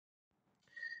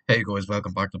Hey guys,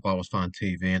 welcome back to Ballers Fan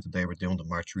TV, and today we're doing the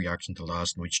match reaction to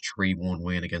last night's 3-1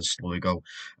 win against Sligo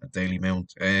at Daily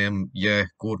Mount. Yeah,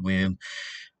 good win.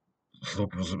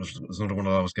 Look, it was another one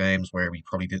of those games where we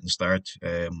probably didn't start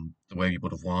the way we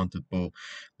would have wanted, but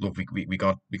look, we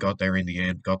got there in the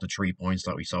end, got the 3 points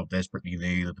that we so desperately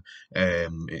needed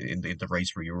in the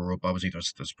race for Europe. Obviously,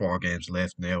 there's 4 games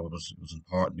left now. It was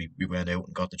important we went out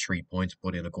and got the 3 points,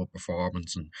 put in a good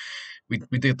performance, and we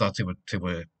did that to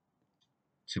a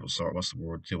sort what's the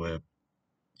word to a I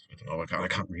don't know. I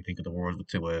can't really think of the word, but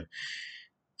to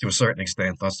a certain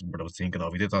extent, that's the word I was thinking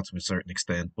of. We did that to a certain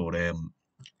extent, but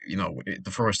the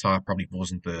first half probably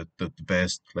wasn't the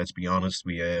best. Let's be honest.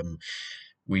 We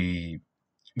we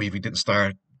didn't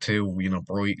start too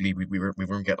brightly. We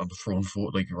weren't getting on the front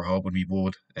foot like we were hoping we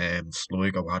would.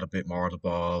 Sligo had a bit more of the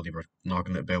ball. They were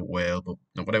knocking it about well, but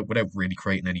without really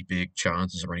creating any big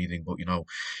chances or anything. But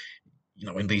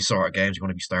in these sort of games, you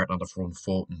want to be starting on the front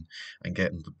foot and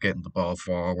getting the ball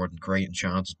forward and creating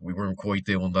chances. But we weren't quite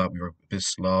doing that. We were a bit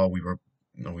slow. We were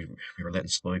letting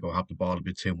Sligo have the ball a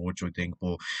bit too much, I think.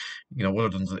 But other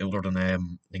than I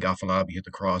think Afalabi hit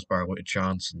the crossbar with a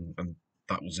chance, and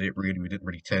that was it really. We didn't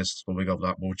really test Sligo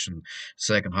that much. And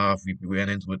second half, we went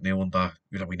into it knowing that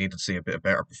we needed to see a bit of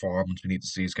better performance. We need to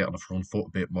see us get on the front foot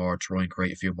a bit more, try and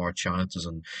create a few more chances,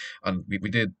 and we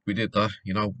did that.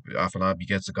 After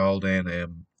gets a goal,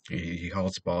 then he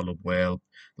holds the ball up well,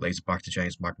 lays it back to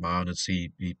James McMahon.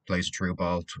 He plays a through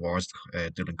ball towards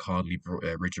Dylan Connolly.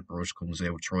 Richard Bruce comes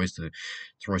out, tries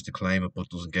to claim it, but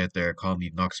doesn't get there.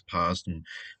 Connolly knocks it past him.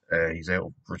 He's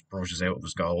out. Bruce is out of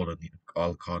his goal, and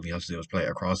all Connolly has to do is play it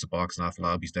across the box, and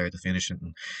Afalabi's there to finish it.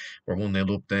 And we're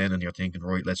 1-0 up then, and you're thinking,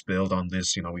 right, let's build on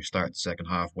this. We've started the second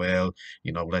half well.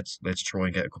 Let's try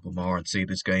and get a couple more and see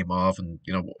this game off. And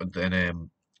then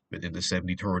in the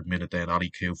 73rd minute, then Ali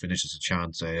Q finishes a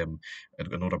chance.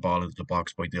 Another ball into the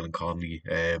box by Dylan Connolly.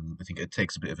 I think it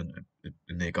takes a bit of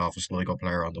a nick off a Sligo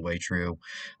player on the way through.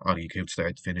 Ali Q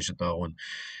started to finish it though, and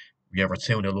yeah, we're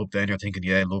 2-0 up then. You're thinking,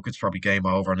 yeah, look, it's probably game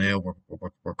over now.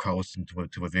 We're coasting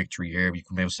to a victory here. We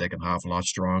come out second half a lot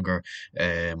stronger.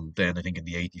 Then I think in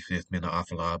the 85th minute,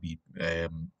 Afalabi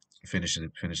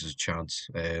finishes a chance.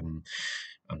 And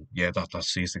yeah, that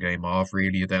sees the game off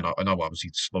really. Then I know obviously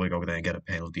Sligo then get a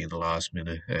penalty in the last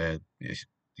minute. They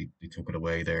took it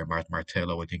away there.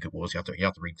 Martello, I think it was. He had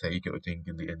to retake it, I think,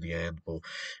 in the end, but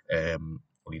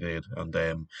he did,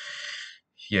 and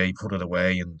yeah, he put it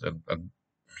away, and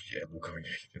yeah, look,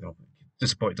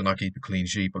 disappointed to not keep a clean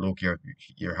sheet, but look,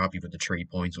 you're happy with the 3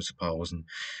 points, I suppose. And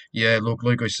yeah, look,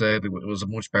 like I said, it was a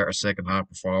much better second half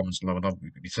performance. I know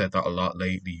we said that a lot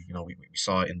lately. We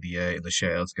saw it in the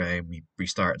Shells game. We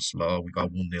started slow, we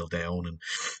got 1-0 down, and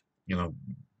you know.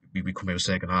 We come out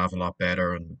second half a lot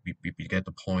better, and we get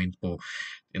the point. But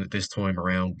in this time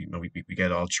around, we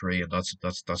get all three, and that's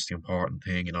the important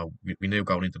thing. We knew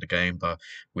going into the game that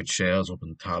with Shells up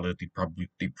in Tallaght,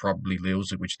 they probably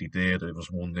lose it, which they did. It was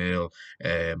 1-0.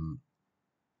 And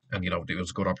it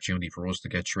was a good opportunity for us to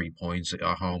get 3 points at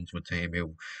home to a team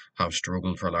who have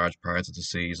struggled for large parts of the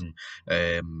season.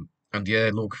 And yeah,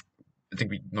 look, I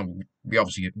think we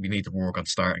obviously we need to work on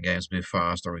starting games a bit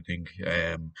faster. I think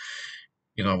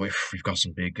we've got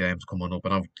some big games coming up,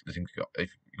 and I think if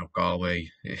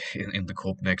Galway in the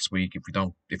cup next week,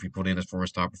 if we put in a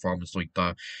first half performance like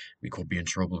that, we could be in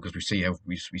trouble because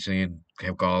we seen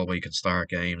how Galway can start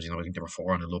games. I think they were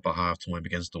 4-0 up at half time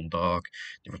against Dundalk.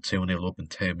 They were 2-0 up in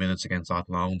 10 minutes against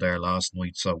Athlone there last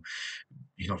night. So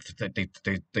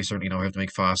they certainly know how to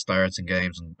make fast starts in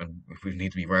games, and we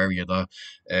need to be wary of that.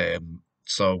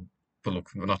 So. But look,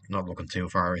 we're not looking too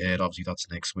far ahead. Obviously, that's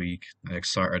next week,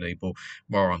 next Saturday. But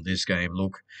more on this game.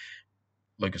 Look,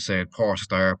 like I said, poor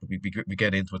start, but we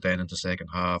get into it then in the second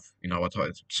half. I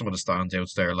thought some of the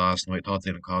standouts there last night. I thought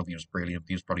Dylan Conley was brilliant.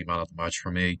 He was probably man of the match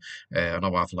for me. I know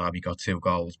Afalabi got 2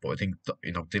 goals, but I think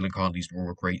Dylan Conley's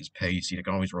work rate, his pace. You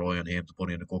can always rely on him to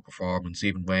put in a good performance,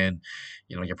 even when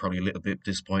you're probably a little bit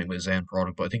disappointed with his end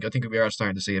product. But I think we are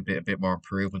starting to see a bit more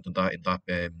improvement in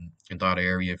that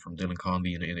area from Dylan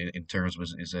Conley in terms of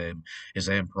his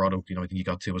end product. I think he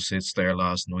got 2 assists there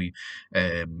last night.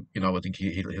 I think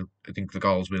I think the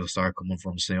goals will start coming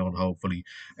from soon. Hopefully,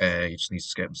 he just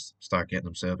needs to start getting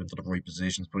himself into the right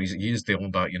positions. But he is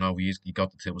doing that. He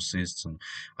got the 2 assists, and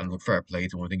look, fair play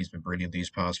to him. I think he's been brilliant these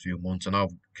past few months. I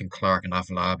know King Clark and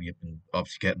Afalabi have been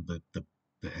obviously getting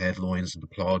the headlines and the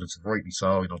plaudits, and rightly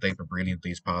so. They've been brilliant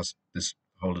this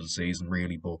whole of the season,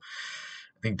 really. But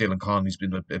I think Dylan Conley's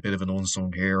been a bit of an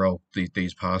unsung hero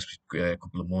these past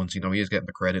couple of months. He is getting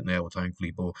the credit now,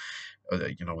 thankfully, but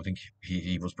I think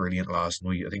he was brilliant last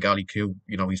night. I think Ali Q,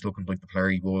 he's looking like the player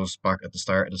he was back at the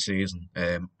start of the season.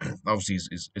 Obviously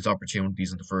his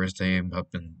opportunities in the first team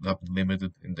have been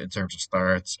limited in terms of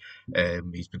starts.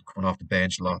 He's been coming off the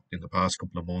bench a lot in the past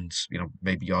couple of months.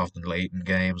 Maybe often late in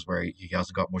games where he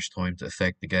hasn't got much time to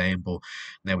affect the game. But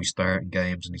now he's starting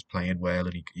games and he's playing well,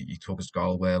 and he took his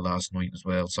goal well last night as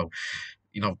well. So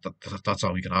that's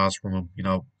all we can ask from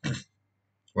him.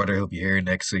 Whether he'll be here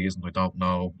next season, I don't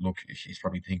know. Look, he's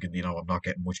probably thinking, I'm not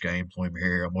getting much game time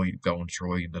here. I might go and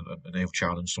try and have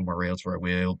challenge somewhere else where I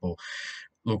will. But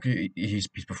look, he's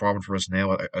performing for us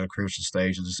now at a crucial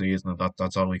stage of the season, and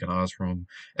that's all we can ask from him.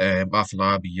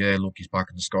 Afolabi, yeah, look, he's back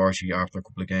in the score sheet after a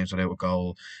couple of games without a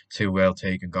goal, two well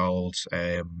taken goals.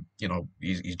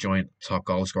 He's joined top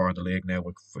goal scorer in the league now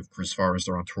with Chris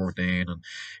Forrester on 13,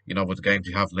 and with the games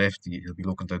he have left, he'll be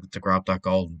looking to grab that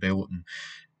goal and do it. And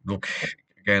look,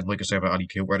 again, like I said about Ali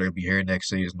Q, whether he'll be here next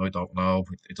season, I don't know.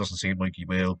 It doesn't seem like he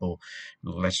will, but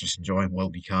let's just enjoy him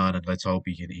while we can, and let's hope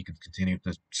he can continue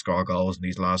to score goals in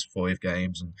these last 5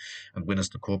 games and win us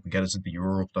the cup and get us into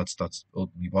Europe. That's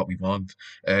ultimately what we want.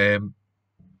 I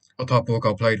thought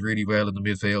Boko played really well in the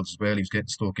midfield as well. He was getting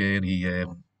stuck in. He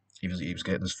was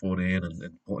getting his foot in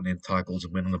and putting in tackles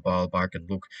and winning the ball back. And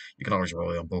look, you can always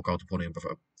rely on Boko to put in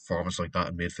a performance like that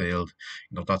in midfield.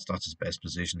 That's his best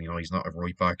position. He's not a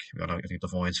right back. I think the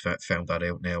Vines found that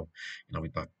out now. I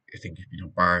think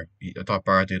I thought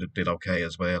Bar did okay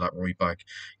as well at right back.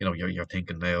 You're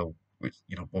thinking now.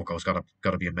 Boko's got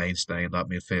to be a mainstay in that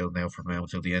midfield now from now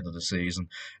until the end of the season.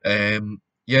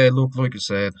 Yeah, look, like I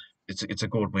said, it's a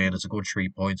good win. It's a good 3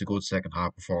 points, a good second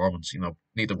half performance.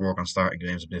 Need to work on starting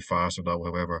games a bit faster though.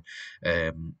 However,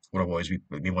 otherwise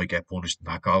we might get punished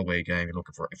in that Galway game. Look,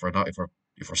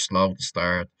 if we're slow to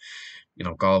start,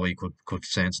 Galway could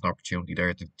sense an opportunity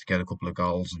there to get a couple of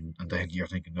goals, and then you're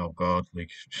thinking, oh God,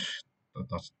 like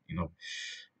that's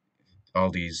all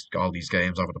these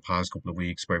games over the past couple of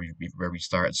weeks where we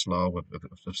started slow have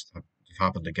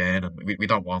happened again, and we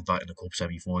don't want that in the cup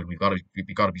semi final. We got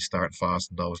to be starting fast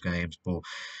in those games. But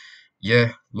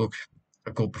yeah, look,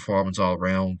 a good performance all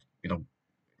round.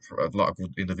 For a lot of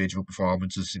good individual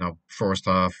performances. First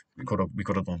half we could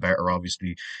have done better.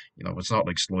 Obviously, it's not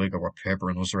like Sligo or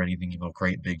peppering us or anything.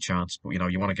 Creating big chance, but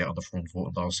you want to get on the front foot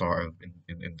and those sort of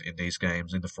in these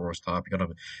games in the first half. You got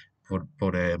to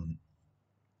put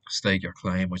stake your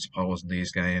claim, I suppose, in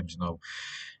these games.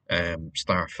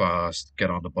 Start fast, get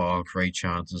on the ball, create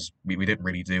chances. We didn't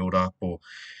really do that, but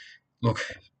look,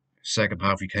 second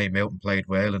half we came out and played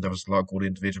well, and there was a lot of good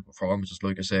individual performances.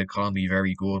 Like I said, Conley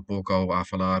very good, Bucko,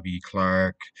 Afalabi,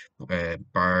 Clark,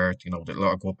 Bart. A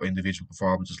lot of good individual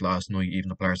performances last night. Even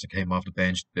the players that came off the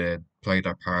bench played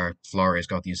their part. Flores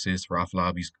got the assist for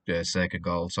Afalabi's second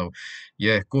goal. So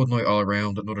yeah, good night all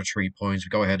around. Another 3 points. We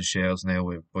go ahead of Shells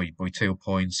now by 2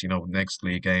 points. Next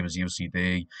league game is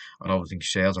UCD. I think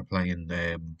Shells are playing.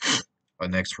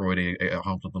 Next Friday at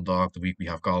home to Dundalk. The week we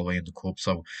have Galway in the cup,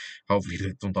 so hopefully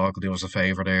the Dundalk will do us a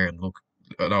favour there. And look,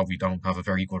 I know we don't have a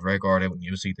very good record out in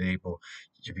UCD, but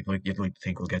you'd like to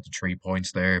think we'll get the 3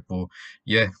 points there. But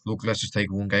yeah, look, let's just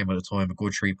take one game at a time. A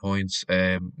good 3 points.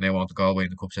 Now on to Galway in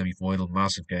the cup semi final,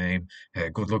 massive game.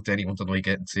 Good luck to anyone tonight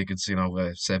getting tickets.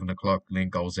 7 o'clock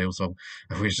link goes out, so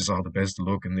I wish us all the best of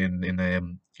luck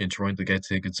in trying to get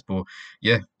tickets. But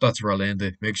yeah, that's where I'll end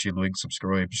it. Make sure you like,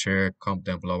 subscribe, share, comment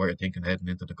down below what you're thinking heading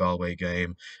into the Galway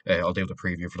game. I'll do the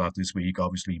preview for that this week.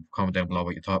 Obviously, comment down below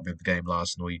what you thought about the game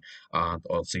last night, and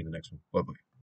I'll see you in the next one. Bye bye.